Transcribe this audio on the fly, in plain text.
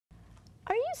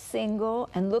single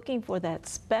and looking for that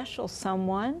special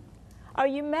someone? Are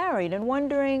you married and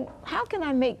wondering, how can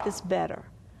I make this better?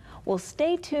 Well,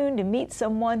 stay tuned to meet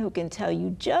someone who can tell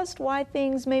you just why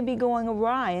things may be going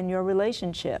awry in your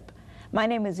relationship. My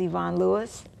name is Yvonne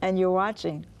Lewis, and you're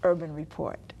watching Urban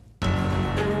Report.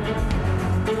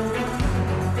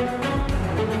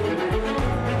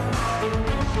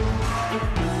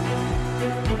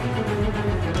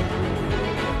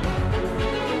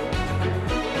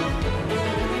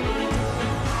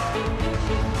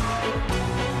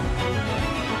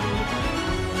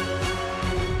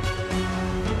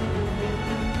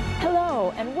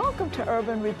 And welcome to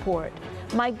Urban Report.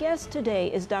 My guest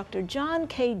today is Dr. John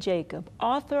K. Jacob,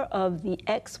 author of The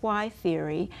XY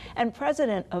Theory and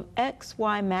president of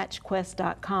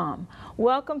XYMatchQuest.com.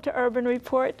 Welcome to Urban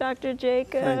Report, Dr.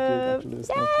 Jacob. Thank you, Dr. Lewis.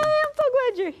 Yay, I'm so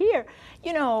glad you're here.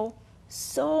 You know,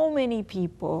 so many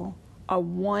people are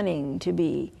wanting to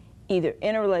be either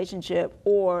in a relationship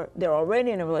or they're already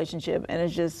in a relationship and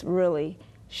it's just really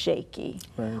shaky.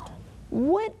 Right.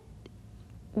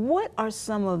 What are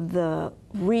some of the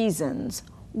reasons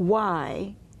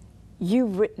why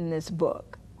you've written this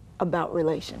book about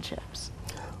relationships?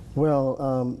 Well,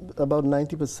 about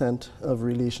 90% of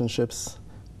relationships,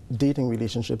 dating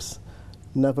relationships,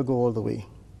 never go all the way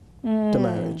to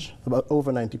marriage, about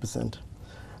over 90%.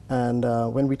 And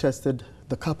when we tested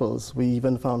the couples, we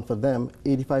even found for them,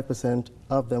 85%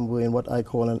 of them were in what I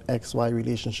call an XY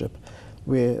relationship,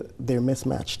 where they're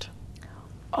mismatched.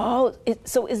 Oh,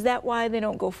 so is that why they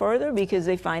don't go further? Because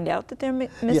they find out that they're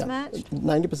mismatched? Yeah,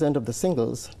 90% of the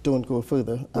singles don't go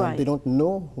further. Right. They don't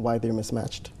know why they're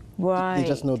mismatched. Right. They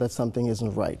just know that something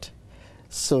isn't right.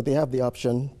 So they have the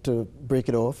option to break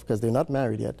it off because they're not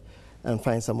married yet and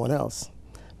find someone else.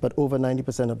 But over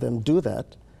 90% of them do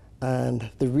that.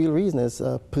 And the real reason is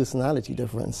a personality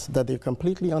difference that they're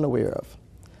completely unaware of.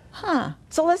 Huh.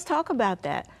 So let's talk about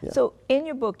that. Yeah. So in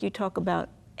your book, you talk about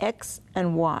X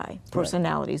and Y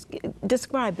personalities. Right.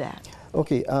 Describe that.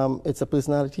 Okay, it's a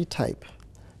personality type,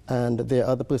 and there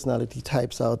are other personality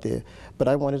types out there, but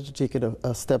I wanted to take it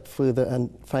a step further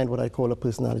and find what I call a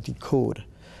personality code.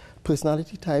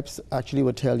 Personality types actually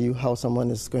would tell you how someone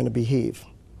is going to behave.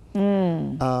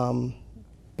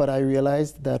 But I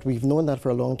realized that we've known that for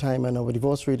a long time, and our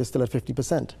divorce rate is still at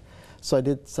 50%. So I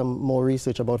did some more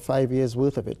research, about 5 years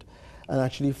worth of it, and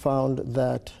actually found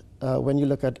that when you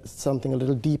look at something a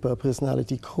little deeper,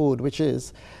 personality code, which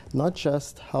is not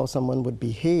just how someone would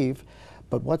behave,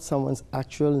 but what someone's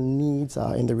actual needs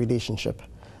are in the relationship.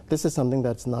 This is something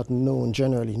that's not known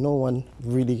generally. No one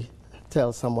really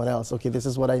tells someone else, okay, this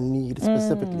is what I need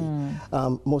specifically.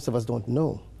 Most of us don't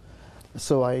know.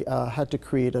 So I had to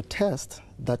create a test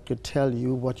that could tell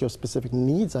you what your specific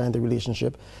needs are in the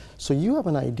relationship, so you have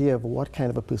an idea of what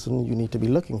kind of a person you need to be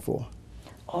looking for.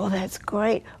 Oh, that's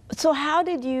great. So how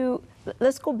did you,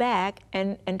 let's go back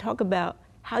and talk about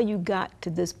how you got to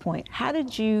this point. How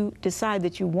did you decide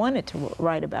that you wanted to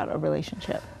write about a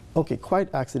relationship? Okay,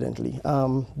 quite accidentally.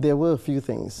 There were a few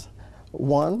things.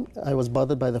 One, I was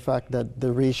bothered by the fact that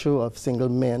the ratio of single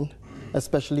men,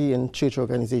 especially in church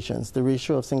organizations, the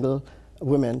ratio of single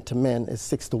women to men is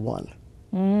 6 to 1.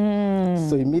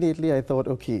 So immediately I thought,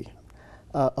 okay,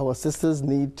 our sisters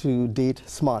need to date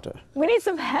smarter. We need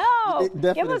some help.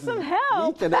 Definitely. Give us some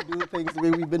help. We cannot do things the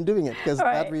way we've been doing it, because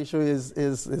that ratio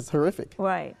is horrific.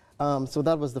 Right. So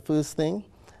that was the first thing.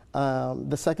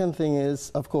 The second thing is,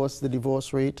 of course, the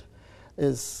divorce rate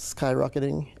is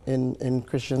skyrocketing in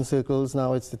Christian circles.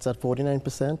 Now it's at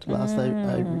 49%, last I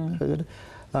heard,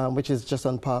 which is just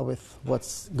on par with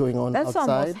what's going on outside. That's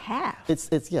almost half.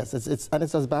 Yes, and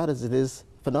it's as bad as it is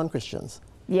for non-Christians.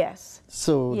 Yes.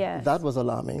 So that was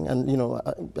alarming, and you know,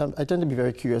 I tend to be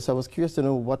very curious. I was curious to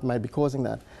know what might be causing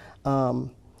that,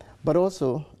 but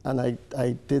also, and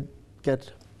I did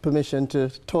get permission to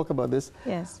talk about this.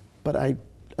 Yes. But I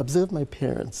observed my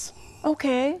parents.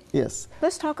 Okay. Yes.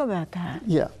 Let's talk about that.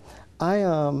 Yeah,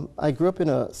 I grew up in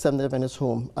a Seventh-day Adventist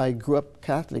home. I grew up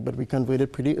Catholic, but we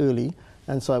converted pretty early,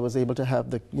 and so I was able to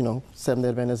have the Seventh-day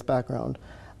Adventist background,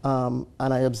 and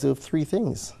I observed three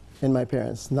things in my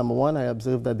parents. Number one, I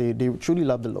observed that they truly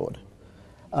loved the Lord.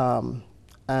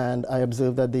 And I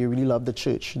observed that they really loved the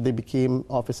church. They became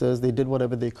officers. They did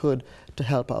whatever they could to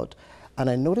help out. And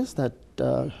I noticed that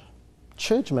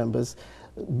church members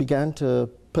began to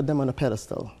put them on a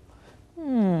pedestal.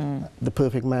 The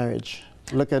perfect marriage.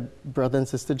 Look at brother and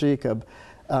sister Jacob.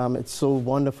 It's so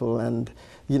wonderful. And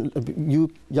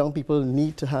you young people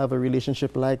need to have a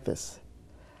relationship like this.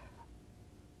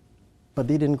 But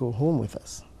they didn't go home with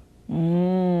us.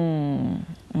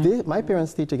 My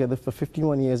parents stayed together for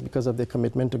 51 years because of their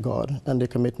commitment to God and their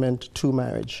commitment to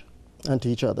marriage and to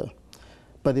each other.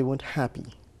 but they weren't happy.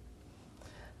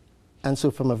 And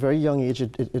so from a very young age,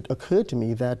 it occurred to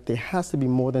me that there has to be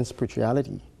more than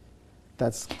spirituality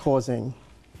that's causing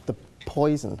the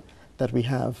poison that we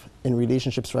have in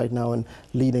relationships right now and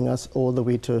leading us all the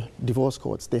way to divorce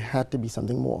courts. There had to be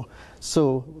something more.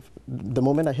 So the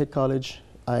moment I hit college,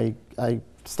 I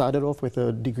started off with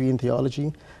a degree in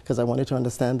theology because I wanted to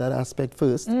understand that aspect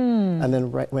first, and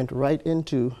then went right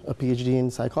into a PhD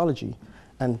in psychology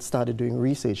and started doing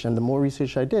research. And the more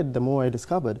research I did, the more I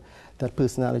discovered that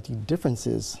personality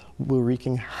differences were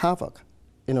wreaking havoc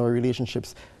in our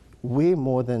relationships, way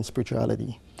more than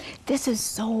spirituality. This is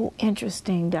so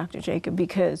interesting, Dr. Jacob,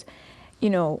 because,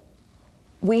 you know,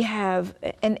 we have,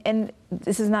 and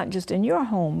this is not just in your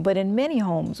home, but in many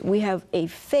homes, we have a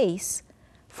face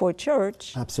for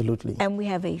church. Absolutely. And we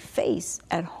have a face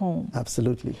at home.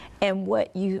 Absolutely. And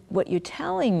what you're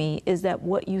telling me is that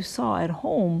what you saw at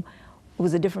home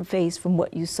was a different face from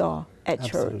what you saw at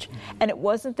church. And it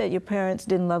wasn't that your parents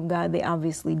didn't love God, they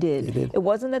obviously did. They did. It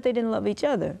wasn't that they didn't love each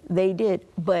other, they did,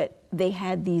 but they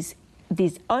had these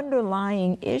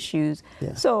underlying issues.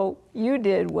 Yeah. So you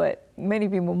did what many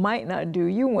people might not do.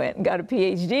 You went and got a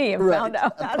PhD and found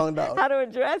out how to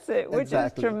address it, which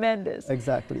is tremendous.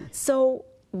 Exactly. So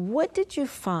what did you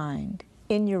find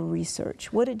in your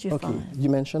research? What did you find? Okay, you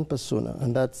mentioned persona,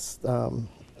 and that's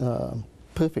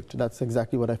perfect. That's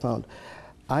exactly what I found.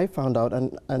 I found out,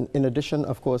 and in addition,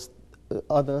 of course,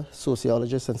 other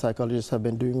sociologists and psychologists have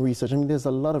been doing research. I mean, there's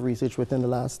a lot of research within the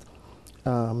last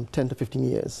 10 to 15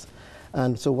 years.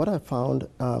 And so what I found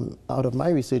out of my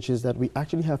research is that we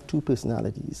actually have two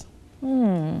personalities.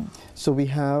 So we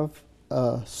have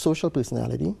a social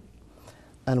personality,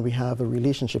 and we have a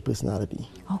relationship personality.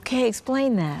 Okay,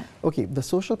 explain that. Okay, the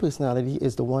social personality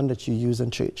is the one that you use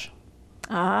in church.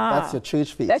 That's your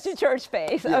church face. That's your church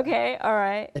face. Yeah. Okay, all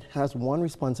right. It has one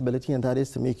responsibility, and that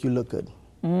is to make you look good.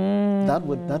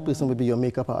 That person would be your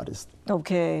makeup artist.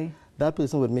 Okay. That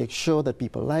person would make sure that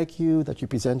people like you, that you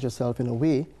present yourself in a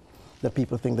way that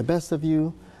people think the best of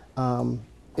you.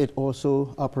 It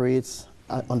also operates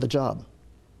on the job,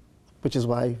 which is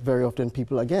why very often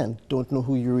people, again, don't know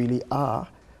who you really are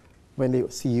when they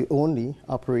see you only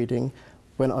operating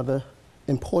when other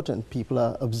important people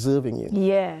are observing you.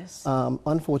 Yes.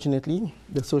 Unfortunately,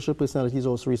 the social personality is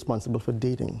also responsible for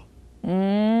dating.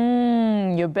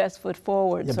 Your best foot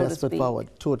forward, Your so best foot forward,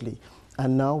 totally.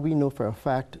 And now we know for a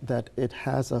fact that it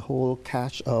has a whole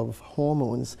cache of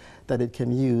hormones that it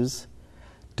can use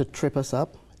to trip us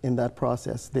up in that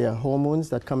process. There are hormones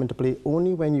that come into play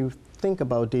only when you think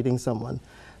about dating someone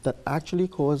that actually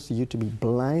cause you to be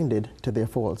blinded to their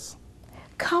faults.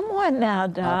 Come on now,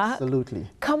 Doc. Absolutely.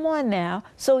 Come on now.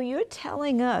 So you're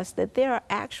telling us that there are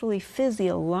actually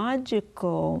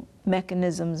physiological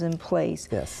mechanisms in place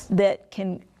that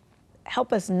can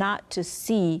help us not to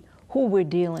see who we're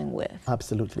dealing with.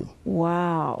 Absolutely.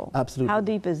 Wow. Absolutely. How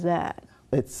deep is that?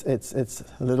 It's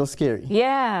a little scary.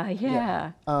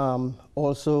 Yeah.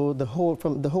 Also, the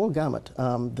whole gamut,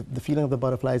 the feeling of the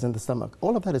butterflies in the stomach,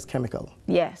 all of that is chemical.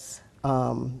 Yes.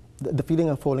 The feeling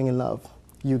of falling in love.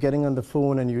 You're getting on the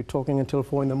phone and you're talking until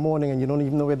 4 in the morning and you don't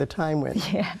even know where the time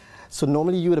went. Yeah. So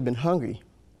normally you would have been hungry,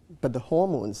 but the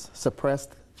hormones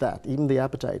suppressed that, even the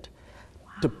appetite,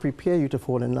 to prepare you to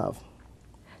fall in love.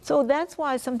 So that's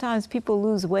why sometimes people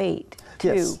lose weight,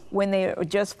 too. When they're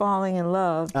just falling in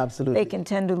love, absolutely, they can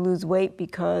tend to lose weight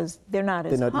because they're not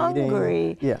as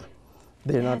hungry. Eating. Yeah,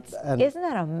 they're not. Isn't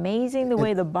that amazing, the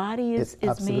way the body is made? It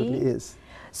absolutely is.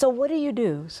 So what do you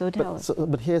do? So tell us.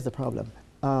 But here's the problem.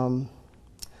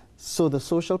 So the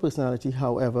social personality,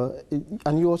 however,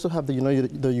 and you also have the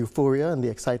euphoria and the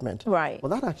excitement. Right.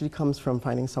 Well, that actually comes from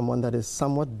finding someone that is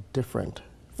somewhat different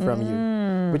from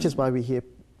you, which is why we hear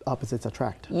opposites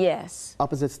attract. Yes.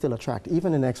 Opposites still attract.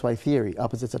 Even in XY theory,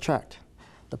 opposites attract.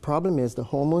 The problem is the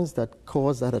hormones that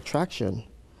cause that attraction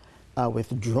are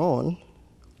withdrawn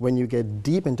when you get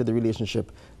deep into the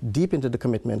relationship, deep into the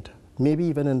commitment, maybe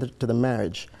even into the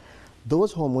marriage.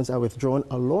 Those hormones are withdrawn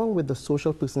along with the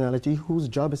social personality whose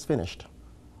job is finished.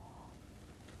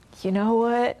 You know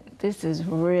what? This is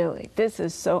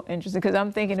so interesting because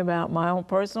I'm thinking about my own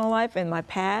personal life and my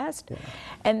past. Yeah.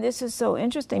 And this is so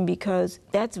interesting because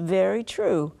that's very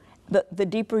true. The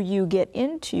deeper you get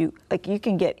into, like you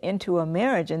can get into a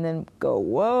marriage and then go,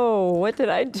 whoa, what did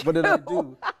I do? What did I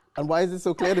do? And why is it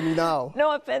so clear to me now?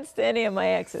 No offense to any of my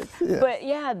exes. Yeah. But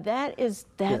yeah,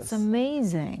 that's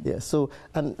amazing. Yeah, so,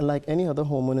 and like any other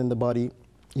hormone in the body,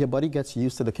 your body gets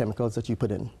used to the chemicals that you put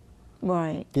in.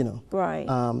 Right. You know. Right.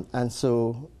 And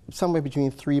so somewhere between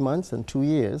 3 months and 2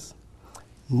 years,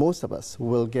 most of us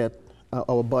will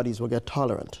our bodies will get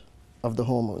tolerant of the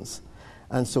hormones.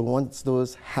 And so once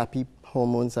those happy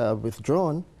hormones are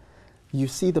withdrawn, you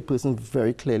see the person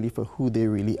very clearly for who they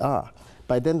really are.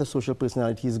 By then, the social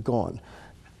personality is gone.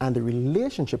 And the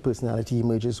relationship personality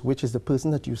emerges, which is the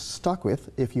person that you stuck with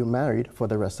if you're married for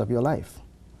the rest of your life.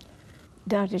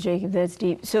 Dr. Jacob, that's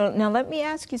deep. So now let me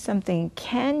ask you something.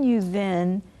 Can you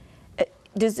then,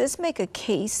 does this make a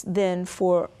case then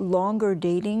for longer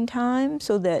dating time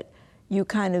so that you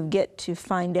kind of get to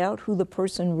find out who the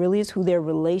person really is, who their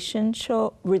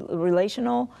relational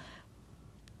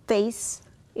face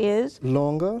is?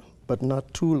 Longer, but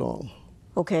not too long.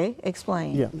 Okay,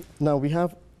 explain. Yeah. Now, we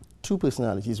have two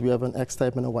personalities. We have an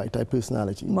X-type and a Y-type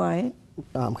personality. Right.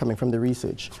 Coming from the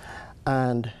research.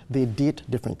 And they date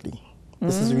differently.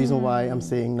 This is the reason why I'm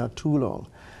saying not too long.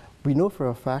 We know for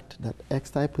a fact that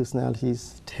X-type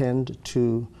personalities tend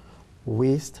to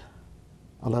waste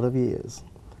a lot of years,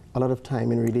 a lot of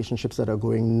time in relationships that are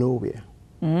going nowhere.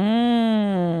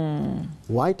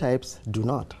 Y-types do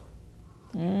not.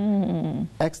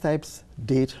 X-types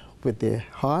date with their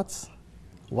hearts,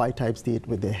 Y-types date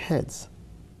with their heads.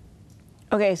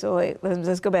 Okay, so wait,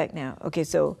 let's go back now. Okay,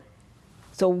 so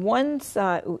one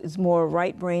side is more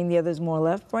right-brained, the other is more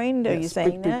left-brained? Are you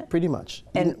saying that? Pretty much.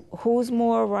 And who's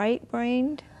more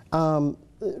right-brained?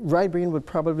 Right-brained would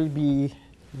probably be,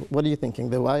 what are you thinking,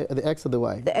 the Y, the X or the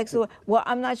Y? The X or the Y. Well,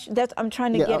 I'm not sure. I'm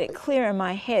trying to get it clear in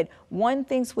my head. One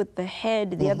thinks with the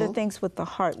head, the other thinks with the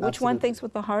heart. Which one thinks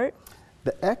with the heart?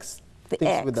 The X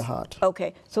thinks with the heart.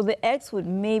 Okay, so the X would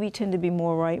maybe tend to be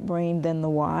more right-brained than the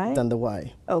Y? Than the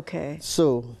Y. Okay.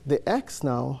 So the X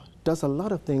now does a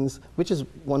lot of things, which is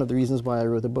one of the reasons why I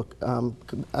wrote the book.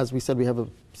 As we said, we have a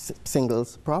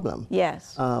singles problem.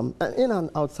 Yes. In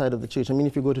and outside of the church. I mean,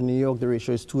 if you go to New York, the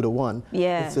ratio is 2 to 1.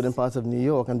 Yes. In certain parts of New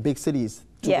York and big cities,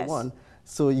 2 to 1.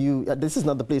 So this is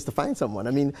not the place to find someone.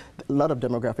 I mean, a lot of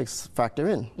demographics factor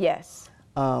in. Yes.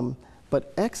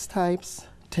 But X types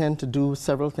tend to do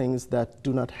several things that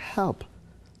do not help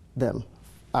them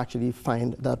actually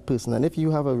find that person. And if you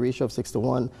have a ratio of 6 to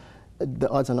 1, the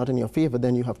odds are not in your favor,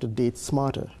 then you have to date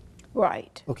smarter.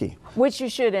 Right. Okay. Which you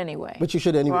should anyway. Which you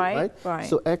should anyway, right? Right.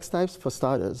 So X types, for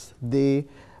starters, we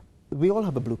all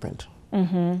have a blueprint.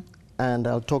 And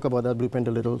I'll talk about that blueprint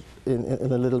in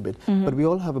a little bit. But we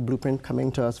all have a blueprint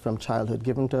coming to us from childhood,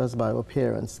 given to us by our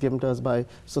parents, given to us by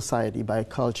society, by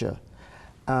culture.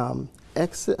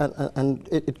 X, and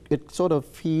it sort of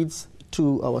feeds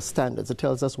to our standards. It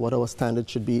tells us what our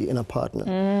standards should be in a partner.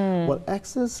 Well,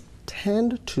 X's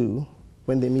tend to,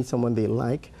 when they meet someone they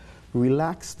like,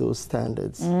 relax those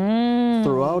standards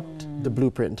throughout the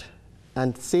blueprint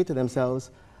and say to themselves,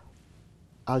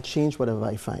 I'll change whatever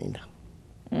I find.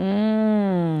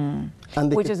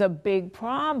 Which is a big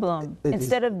problem.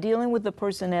 Instead of dealing with the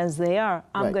person as they are,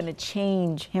 I'm going to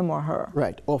change him or her.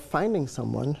 Right. Or finding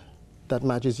someone that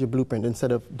matches your blueprint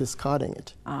instead of discarding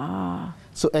it.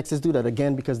 So X's do that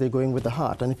again because they're going with the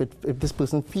heart. And if this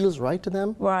person feels right to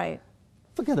them,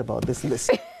 forget about this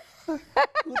list.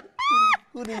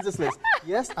 Who needs this list?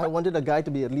 Yes, I wanted a guy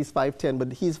to be at least 5'10",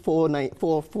 but he's 4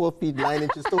 feet 9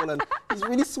 inches tall, and he's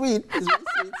really sweet. He's really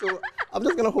sweet. So I'm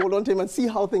just going to hold on to him and see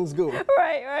how things go.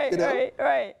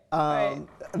 Right.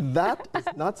 That is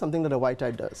not something that a Y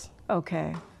type does.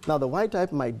 Okay. Now, the Y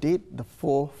type might date the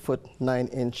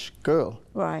 4'9" girl.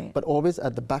 Right. But always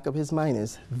at the back of his mind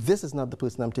is, this is not the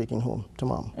person I'm taking home to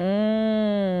mom.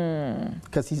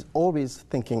 Because he's always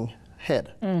thinking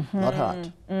head, not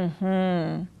heart.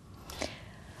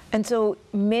 And so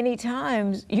many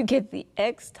times you get the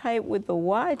X type with the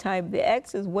Y type. The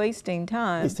X is wasting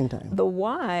time. Wasting time. The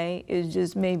Y is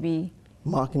just maybe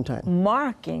marking time.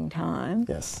 Marking time.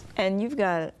 Yes. And you've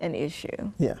got an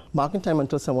issue. Yeah, marking time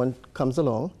until someone comes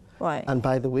along. Right. And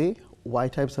by the way, Y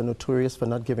types are notorious for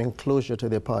not giving closure to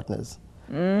their partners.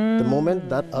 The moment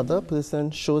that other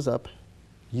person shows up,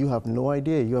 you have no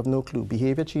idea, you have no clue.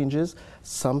 Behavior changes.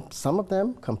 Some of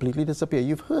them completely disappear.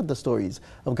 You've heard the stories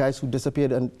of guys who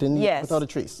disappeared and didn't without a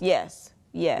trace. Yes.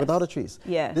 Without a trace.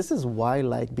 Yes. This is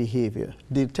Y-like behavior.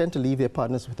 They tend to leave their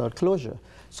partners without closure.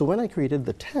 So when I created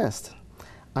the test,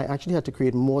 I actually had to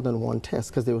create more than one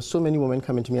test because there were so many women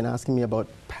coming to me and asking me about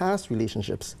past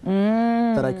relationships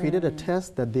that I created a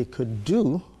test that they could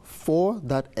do for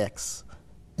that X.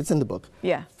 It's in the book.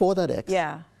 Yeah. For that X.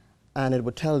 Yeah. And it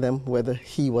would tell them whether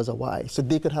he was a Y. So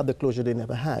they could have the closure they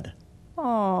never had.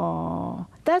 Oh,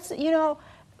 that's,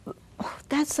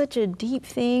 that's such a deep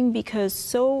thing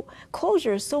because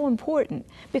closure is so important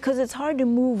because it's hard to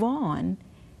move on,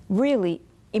 really,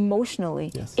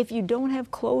 emotionally, if you don't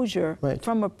have closure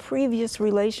from a previous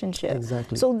relationship.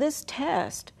 Exactly. So this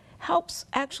test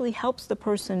actually helps the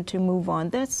person to move on.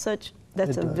 That's a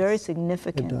very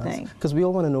significant thing. Because we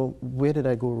all want to know, where did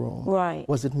I go wrong? Right.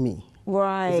 Was it me?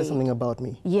 Right. Is there something about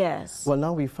me? Yes. Well,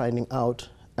 now we're finding out,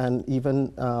 and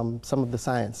even some of the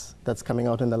science that's coming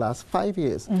out in the last 5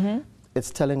 years, it's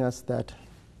telling us that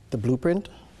the blueprint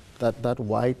that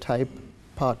Y-type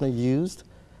partner used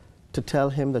to tell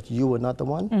him that you were not the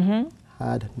one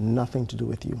had nothing to do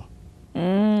with you.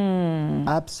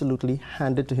 Absolutely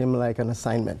handed to him like an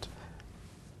assignment.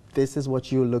 This is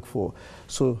what you look for.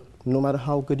 So no matter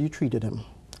how good you treated him,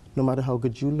 no matter how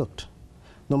good you looked,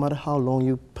 no matter how long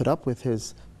you put up with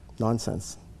his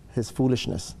nonsense, his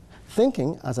foolishness,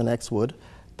 thinking, as an ex would,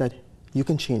 that you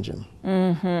can change him.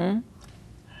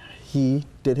 He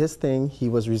did his thing, he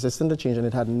was resistant to change, and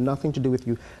it had nothing to do with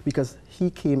you because he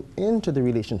came into the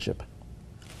relationship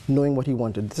knowing what he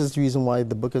wanted. This is the reason why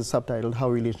the book is subtitled How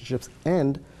Relationships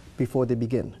End Before They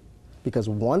Begin. Because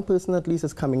one person at least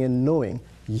is coming in knowing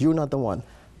you're not the one.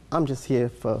 I'm just here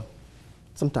for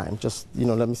some time. Just,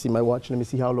 let me see my watch, let me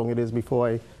see how long it is before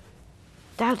I...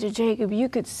 Dr. Jacob, you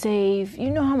could save,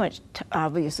 you know how much,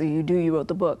 obviously you do, you wrote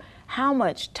the book, how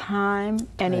much time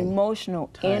and emotional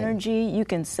energy you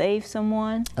can save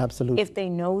someone. Absolutely. If they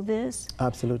know this.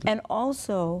 Absolutely. And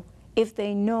also, if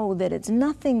they know that it's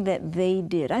nothing that they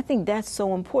did. I think that's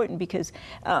so important because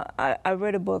I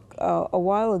read a book a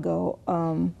while ago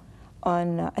on,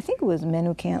 I think it was Men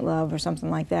Who Can't Love or something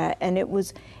like that, and it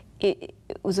was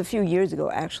a few years ago,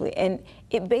 actually, and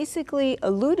it basically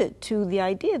alluded to the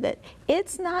idea that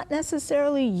it's not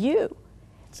necessarily you.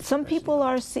 Some people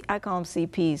are, I call them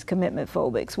CPs, commitment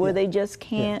phobics, where they just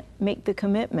can't make the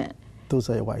commitment. Those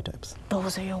are your Y types.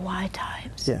 Those are your Y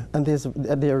types. Yeah, and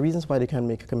there are reasons why they can't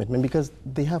make a commitment because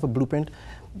they have a blueprint.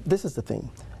 This is the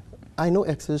thing. I know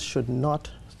exes should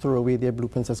not throw away their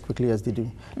blueprints as quickly as they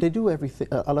do. They do everything,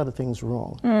 a lot of things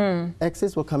wrong.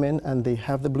 Exes will come in and they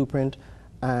have the blueprint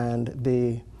and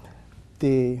they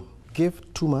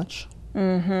give too much.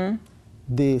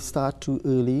 They start too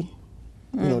early,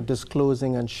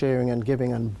 disclosing and sharing and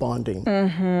giving and bonding,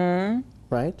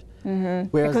 right?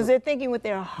 Because they're thinking with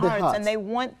their hearts and they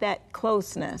want that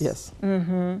closeness. Yes.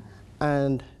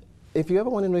 And if you ever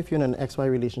want to know if you're in an XY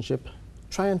relationship,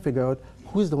 try and figure out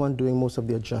who's the one doing most of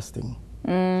the adjusting,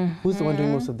 who's the one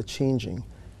doing most of the changing.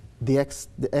 The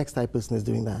X-type person is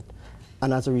doing that.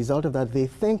 And as a result of that, they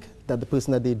think that the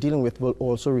person that they're dealing with will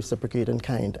also reciprocate in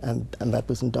kind, and that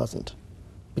person doesn't,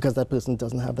 because that person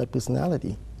doesn't have that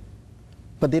personality.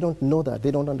 But they don't know that, they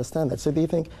don't understand that, so they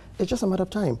think it's just a matter of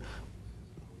time.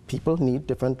 People need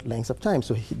different lengths of time,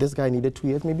 so this guy needed 2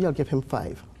 years, maybe I'll give him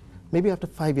 5. Maybe after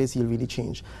 5 years he'll really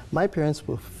change. My parents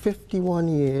were 51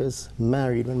 years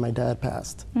married when my dad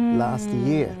passed last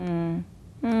year.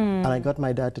 And I got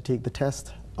my dad to take the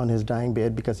test on his dying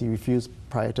bed because he refused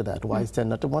prior to that. Wise tend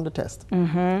not to want the test.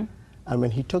 And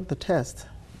when he took the test,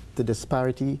 the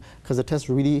disparity, because the test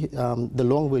really, the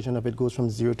long version of it goes from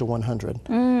 0 to 100.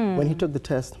 When he took the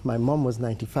test, my mom was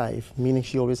 95, meaning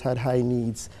she always had high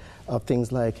needs of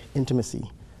things like intimacy,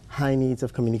 high needs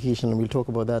of communication, and we'll talk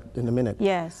about that in a minute.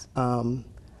 Yes.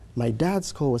 My dad's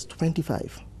score was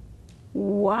 25.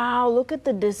 Wow, look at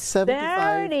the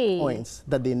disparity. 75 points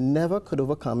that they never could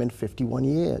overcome in 51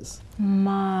 years.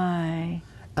 My.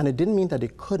 And it didn't mean that they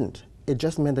couldn't. It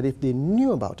just meant that if they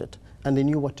knew about it and they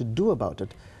knew what to do about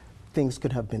it, things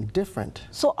could have been different.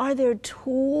 So are there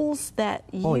tools that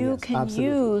you can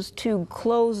use to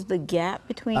close the gap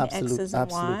between X's and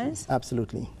Y's?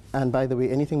 Absolutely. And by the way,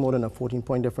 anything more than a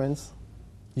 14-point difference,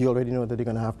 you already know that they're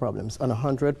going to have problems. On a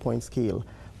 100-point scale,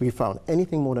 we found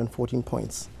anything more than 14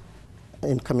 points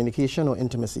in communication or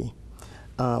intimacy.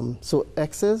 So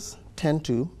X's tend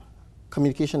to,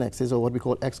 communication X's, or what we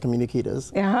call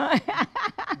X-communicators,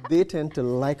 they tend to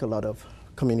like a lot of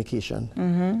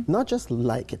communication. Not just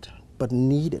like it, but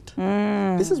need it.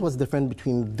 This is what's different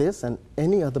between this and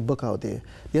any other book out there.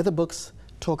 The other books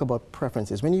talk about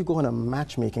preferences. When you go on a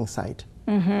matchmaking site,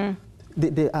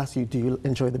 they ask you, do you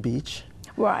enjoy the beach?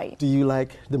 Right. Do you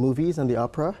like the movies and the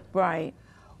opera? Right.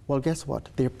 Well, guess what?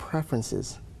 Their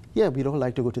preferences. Yeah, we don't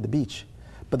like to go to the beach,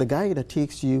 but the guy that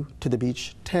takes you to the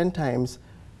beach 10 times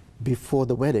before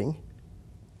the wedding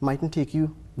mightn't take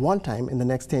you 1 time in the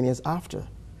next 10 years after,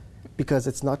 because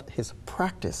it's not his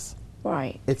practice.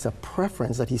 Right. It's a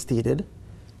preference that he stated,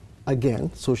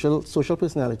 again, social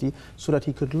personality, so that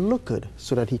he could look good,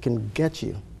 so that he can get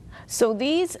you. So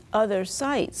these other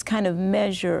sites kind of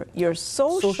measure your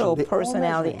social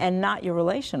personality and not your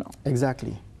relational.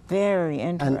 Exactly. Very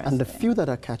interesting. And the few that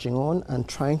are catching on and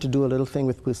trying to do a little thing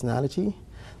with personality,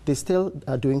 they still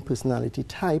are doing personality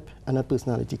type and not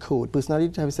personality code.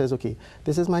 Personality type says, okay,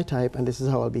 this is my type and this is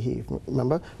how I'll behave.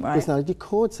 Remember? Right. Personality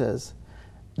code says,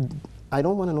 I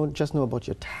don't want to just know about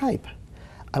your type.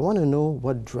 I want to know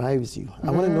what drives you.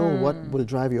 I want to know what will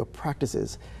drive your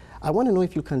practices. I want to know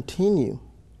if you continue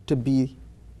to be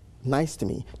nice to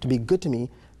me, to be good to me,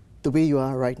 the way you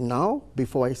are right now,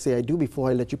 before I say I do, before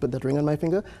I let you put that ring on my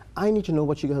finger. I need to know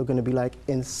what you are going to be like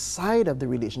inside of the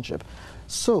relationship.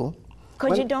 So,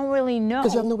 because you don't really know.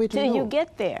 Because you have no way to know. Till you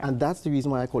get there. And that's the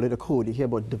reason why I call it a code. You hear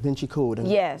about Da Vinci Code and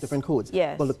different codes.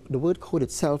 Yes. Well, the word code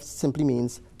itself simply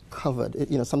means covered.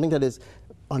 Something that is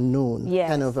unknown, yes.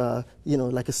 kind of,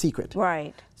 like a secret.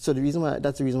 Right. So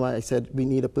that's the reason why I said we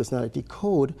need a personality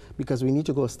code, because we need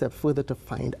to go a step further to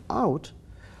find out,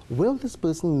 will this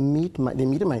person meet my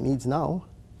needs now?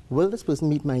 Will this person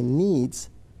meet my needs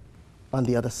on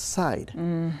the other side?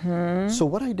 Mm-hmm. So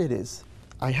what I did is,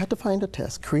 I had to find a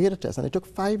test, create a test, and it took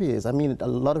 5 years. I mean, a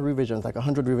lot of revisions, like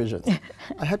 100 revisions.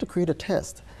 I had to create a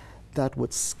test that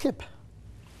would skip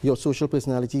your social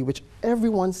personality, which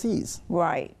everyone sees.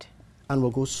 Right. And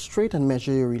will go straight and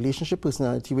measure your relationship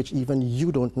personality, which even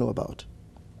you don't know about.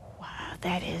 Wow,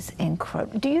 that is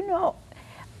incredible. Do you know,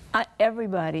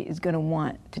 everybody is going to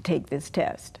want to take this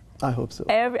test. I hope so.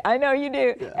 I know you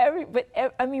do. Yeah.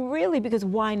 I mean, really, because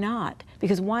why not?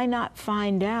 Because why not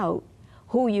find out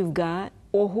who you've got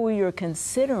or who you're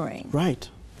considering? Right.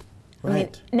 Right. I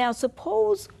mean, now,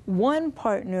 suppose one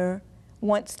partner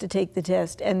wants to take the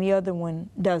test and the other one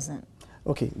doesn't.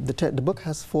 Okay, the book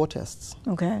has 4 tests.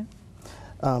 Okay.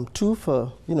 2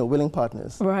 for, willing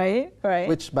partners. Right, right.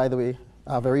 Which, by the way,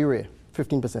 are very rare,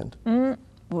 15%.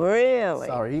 Really?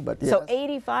 Sorry, but yes. So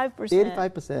 85%?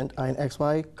 85% are in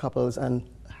XY couples and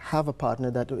have a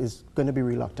partner that is going to be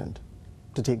reluctant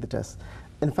to take the test.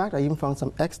 In fact, I even found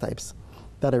some X types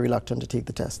that are reluctant to take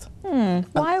the test.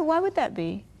 Why would that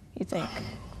be, you think?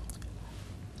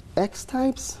 X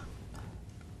types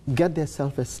get their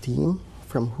self-esteem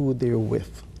from who they're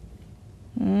with.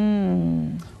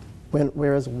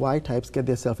 Whereas Y types get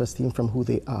their self-esteem from who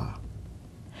they are.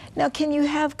 Now, can you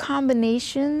have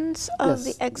combinations of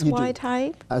Yes, the XY you do.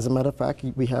 type? As a matter of fact,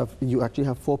 you actually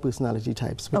have 4 personality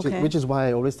types, Okay. which is why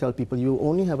I always tell people you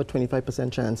only have a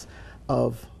 25% chance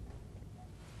of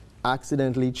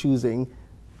accidentally choosing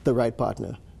the right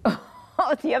partner.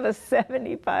 Oh, the other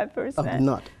 75%. Of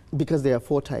not, because there are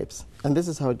 4 types. And this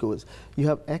is how it goes. You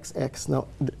have XX. Now,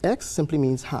 the X simply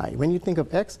means high. When you think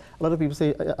of X, a lot of people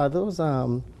say, are those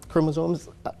chromosomes?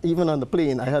 Even on the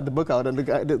plane, I had the book out, and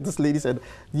this lady said,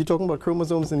 "You're talking about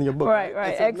chromosomes in your book?" Right,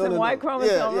 right. Said, X and Y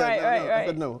chromosome. Right. I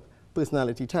said, no,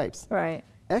 personality types. Right.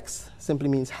 X simply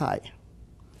means high.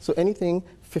 So anything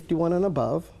 51 and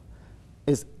above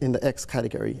is in the X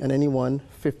category, and anyone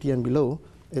 50 and below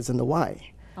is in the Y.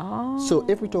 Oh. So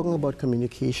if we're talking about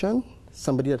communication,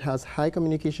 somebody that has high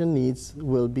communication needs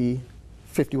will be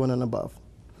 51 and above.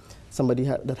 Somebody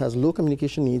that has low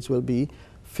communication needs will be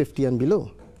 50 and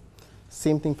below.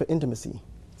 Same thing for intimacy.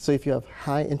 So if you have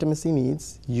high intimacy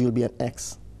needs, you'll be an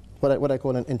X, what I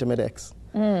call an intimate X.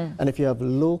 And if you have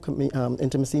low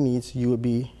intimacy needs, you will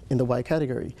be in the Y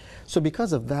category. So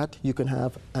because of that, you can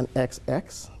have an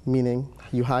XX, meaning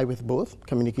you high with both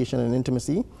communication and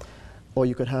intimacy, or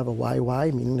you could have a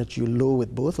YY, meaning that you're low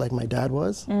with both, like my dad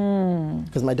was.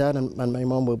 Because my dad and my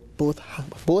mom were both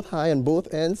high on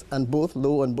both ends and both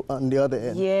low on the other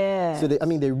end. Yeah. So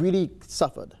they really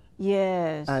suffered.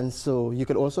 Yes. And so you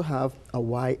could also have a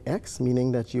YX,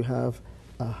 meaning that you have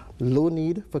a low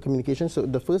need for communication. So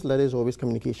the first letter is always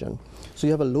communication. So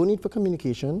you have a low need for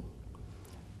communication,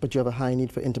 but you have a high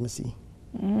need for intimacy.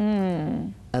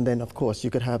 And then, of course, you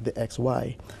could have the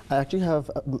XY. I actually have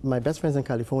my best friends in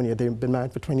California. They've been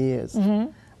married for 20 years.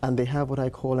 And they have what I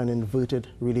call an inverted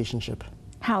relationship.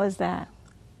 How is that?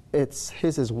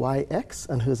 His is YX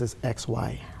and hers is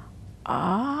XY.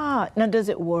 Ah, now does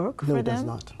it work for them? No, it does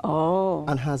not. Oh.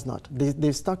 And has not.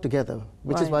 They've stuck together,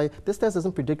 which is why this test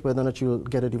doesn't predict whether or not you'll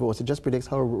get a divorce. It just predicts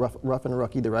how rough and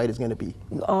rocky the ride is going to be.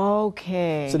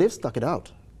 Okay. So they've stuck it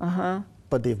out.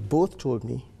 But they've both told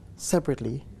me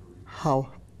separately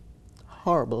how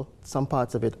horrible some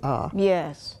parts of it are.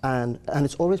 Yes. And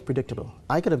it's always predictable.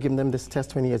 I could have given them this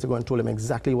test 20 years ago and told them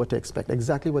exactly what to expect,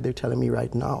 exactly what they're telling me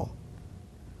right now.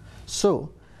 So,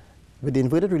 with the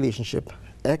inverted relationship,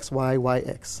 X, Y, Y,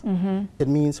 X, it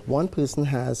means one person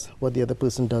has what the other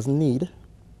person doesn't need,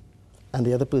 and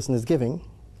the other person is giving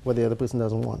what the other person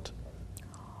doesn't want.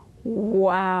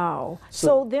 Wow.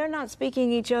 So they're not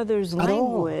speaking each other's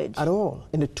language. At all.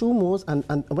 In the two most, and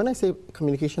when I say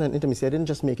communication and intimacy, I didn't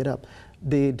just make it up.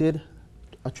 They did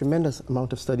a tremendous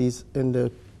amount of studies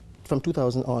from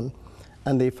 2000 on,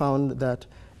 and they found that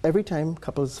every time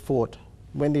couples fought,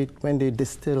 when they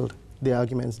distilled their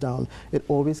arguments down, it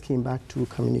always came back to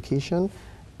communication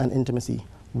and intimacy.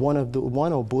 One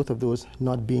or both of those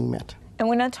not being met. And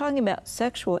we're not talking about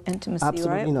sexual intimacy,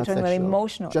 Absolutely right? not we're talking sexual. about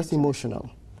emotional. Just intimacy. emotional.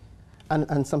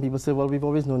 And some people say, well, we've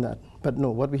always known that. But no,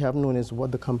 what we have known is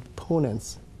what the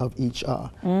components of each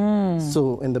are.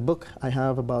 So in the book, I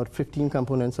have about 15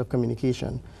 components of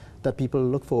communication that people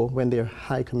look for when they're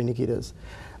high communicators.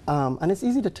 And it's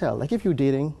easy to tell. Like if you're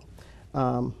dating,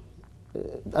 and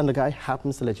the guy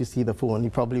happens to let you see the phone, he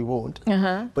probably won't.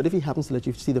 But if he happens to let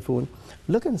you see the phone,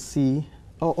 look and see,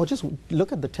 or just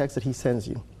look at the text that he sends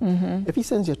you. If he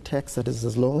sends you a text that is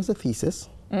as long as a thesis,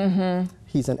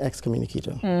 he's an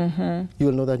ex-communicator. You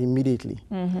will know that immediately.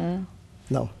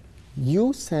 Now,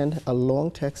 you send a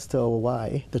long text to a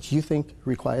Y that you think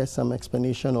requires some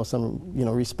explanation or some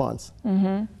response.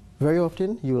 Very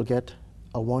often, you will get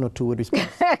a 1 or 2 word response.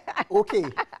 Okay,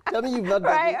 tell me you've not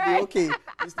done it. Okay,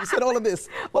 you said all of this.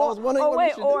 But I was wondering what we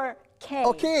should do. K.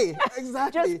 Okay,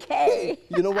 exactly. Just K.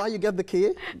 You know why you get the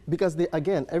K? Because they,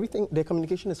 again, everything, their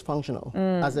communication is functional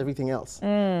as everything else.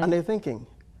 And they're thinking,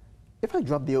 if I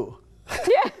drop the O,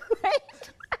 Yeah, right.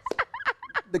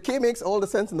 the K makes all the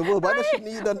sense in the world. Why does she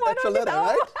need an extra letter,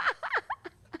 right?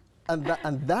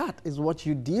 And that is what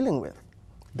you're dealing with.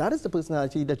 That is the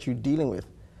personality that you're dealing with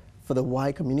for the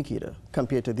Y communicator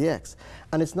compared to the X.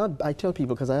 And it's not, I tell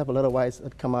people, because I have a lot of Ys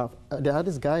that come out, I had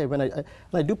this guy, when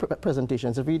I do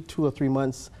presentations, every 2 or 3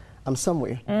 months, I'm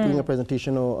somewhere doing a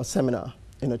presentation or a seminar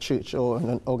in a church or in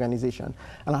an organization.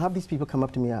 And I have these people come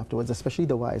up to me afterwards, especially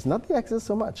the Ys, not the X's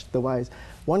so much, the Ys.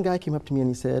 One guy came up to me and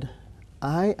he said,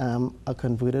 I am a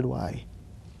converted Y.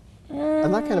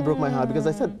 And that kind of broke my heart because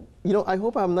I said, I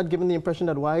hope I'm not giving the impression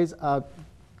that Ys are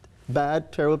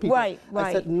bad, terrible people. Right.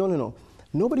 I said, no.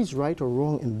 Nobody's right or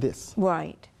wrong in this.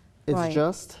 It's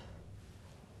just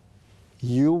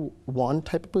you one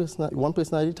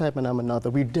personality type and I'm another.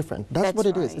 We're different. That's what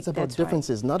it is. It's about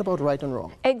differences, not about right and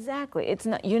wrong. Exactly. It's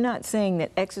not. You're not saying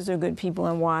that X's are good people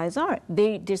and Y's aren't.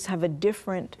 They just have a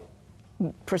different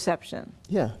perception.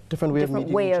 Yeah, different way of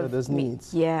meeting each other's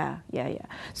needs. Yeah.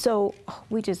 So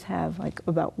we just have like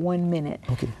about 1 minute.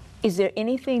 Okay. Is there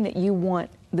anything that you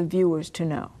want the viewers to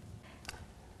know?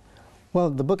 Well,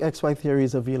 the book XY Theory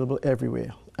is available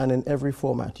everywhere and in every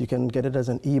format. You can get it as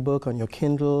an ebook on your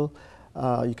Kindle.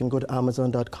 You can go to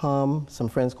Amazon.com. Some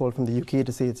friends called from the UK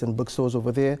to say it's in bookstores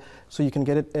over there. So you can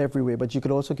get it everywhere. But you could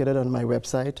also get it on my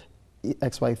website,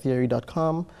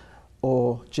 xytheory.com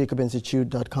or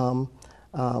jacobinstitute.com.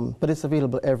 But it's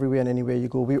available everywhere and anywhere you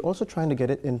go. We're also trying to get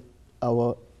it in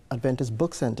our Adventist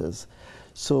book centers.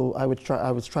 So I would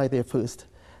try there first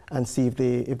and see if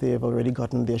they have already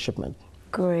gotten their shipment.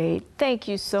 Great. Thank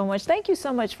you so much. Thank you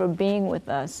so much for being with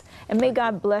us. And may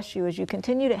God bless you as you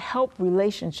continue to help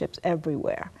relationships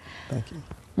everywhere. Thank you.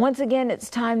 Once again, it's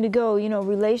time to go.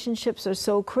 Relationships are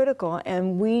so critical,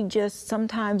 and we just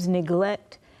sometimes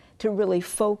neglect to really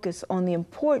focus on the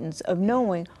importance of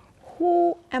knowing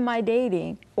who am I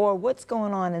dating or what's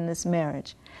going on in this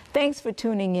marriage. Thanks for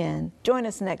tuning in. Join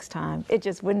us next time. It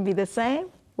just wouldn't be the same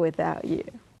without you.